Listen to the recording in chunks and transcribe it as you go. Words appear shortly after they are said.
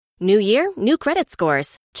New year, new credit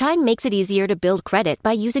scores. Chime makes it easier to build credit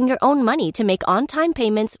by using your own money to make on-time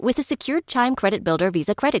payments with a secured Chime Credit Builder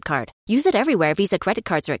Visa credit card. Use it everywhere Visa credit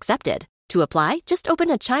cards are accepted. To apply, just open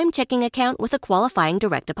a Chime checking account with a qualifying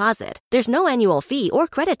direct deposit. There's no annual fee or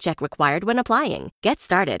credit check required when applying. Get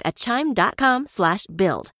started at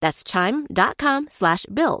chime.com/build. That's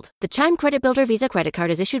chime.com/build. The Chime Credit Builder Visa credit card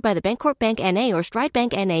is issued by the Bancorp Bank N.A. or Stride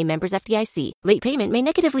Bank N.A. members FDIC. Late payment may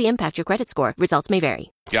negatively impact your credit score. Results may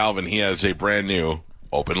vary. Galvin, he has a brand new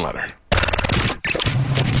open letter.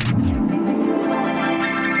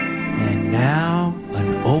 And now,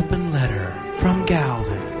 an open letter from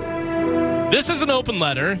Galvin. This is an open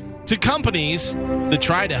letter to companies that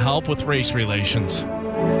try to help with race relations.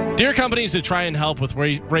 Dear companies that try and help with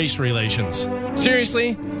race relations.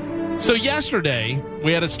 Seriously? So yesterday,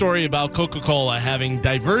 we had a story about Coca-Cola having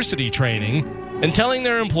diversity training and telling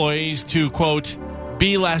their employees to, quote,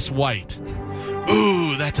 be less white.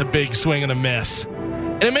 Ooh, that's a big swing and a miss.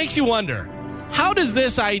 And it makes you wonder, how does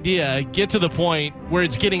this idea get to the point where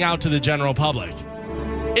it's getting out to the general public?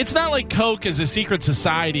 It's not like Coke is a secret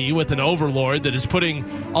society with an overlord that is putting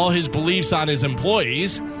all his beliefs on his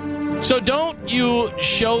employees. So don't you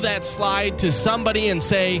show that slide to somebody and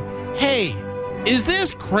say, hey, is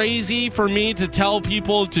this crazy for me to tell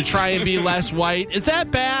people to try and be less white? Is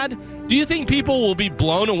that bad? Do you think people will be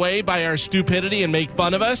blown away by our stupidity and make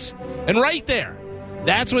fun of us? And right there,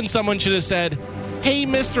 that's when someone should have said, hey,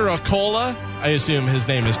 Mr. Acola. I assume his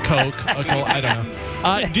name is Coke. Acola, I don't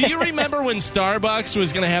know. Do you remember when Starbucks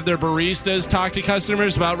was going to have their baristas talk to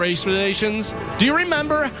customers about race relations? Do you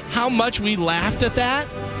remember how much we laughed at that?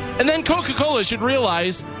 And then Coca-Cola should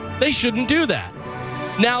realize they shouldn't do that.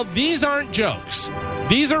 Now, these aren't jokes.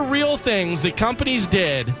 These are real things that companies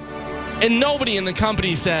did, and nobody in the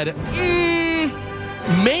company said,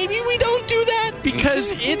 maybe we don't do that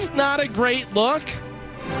because it's not a great look.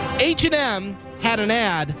 H&M had an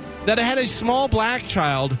ad that had a small black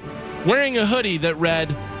child wearing a hoodie that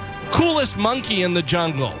read, coolest monkey in the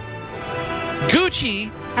jungle.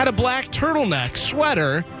 Gucci had a black turtleneck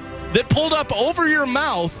sweater that pulled up over your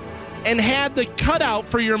mouth and had the cutout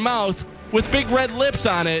for your mouth with big red lips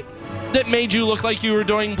on it that made you look like you were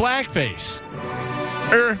doing blackface.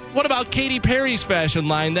 Or what about Katy Perry's fashion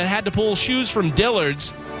line that had to pull shoes from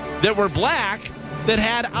Dillard's that were black, that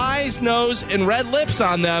had eyes, nose, and red lips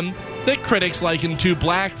on them that critics liken to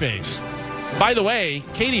blackface? By the way,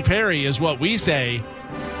 Katy Perry is what we say,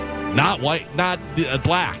 not white, not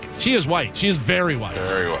black. She is white. She is very white.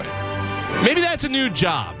 Very white. Maybe that's a new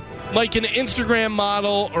job, like an Instagram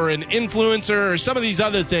model or an influencer or some of these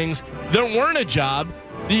other things that weren't a job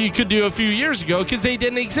that you could do a few years ago because they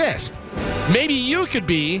didn't exist. Maybe you could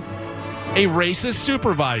be a racist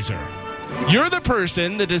supervisor. You're the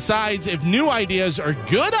person that decides if new ideas are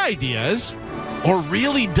good ideas or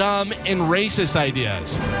really dumb and racist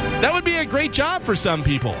ideas. That would be a great job for some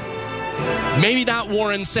people. Maybe not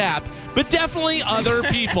Warren Sapp, but definitely other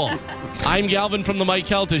people. I'm Galvin from the Mike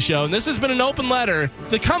Kelta Show, and this has been an open letter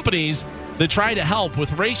to companies that try to help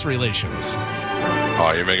with race relations.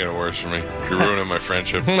 Oh, you're making it worse for me. You're ruining my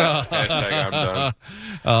friendship. Hashtag I'm done.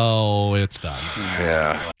 Oh, it's done.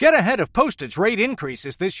 Yeah. Get ahead of postage rate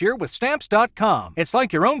increases this year with Stamps.com. It's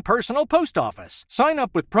like your own personal post office. Sign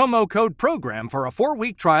up with promo code PROGRAM for a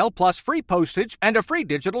 4-week trial plus free postage and a free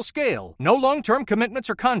digital scale. No long-term commitments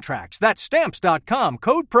or contracts. That's Stamps.com,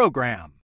 code PROGRAM.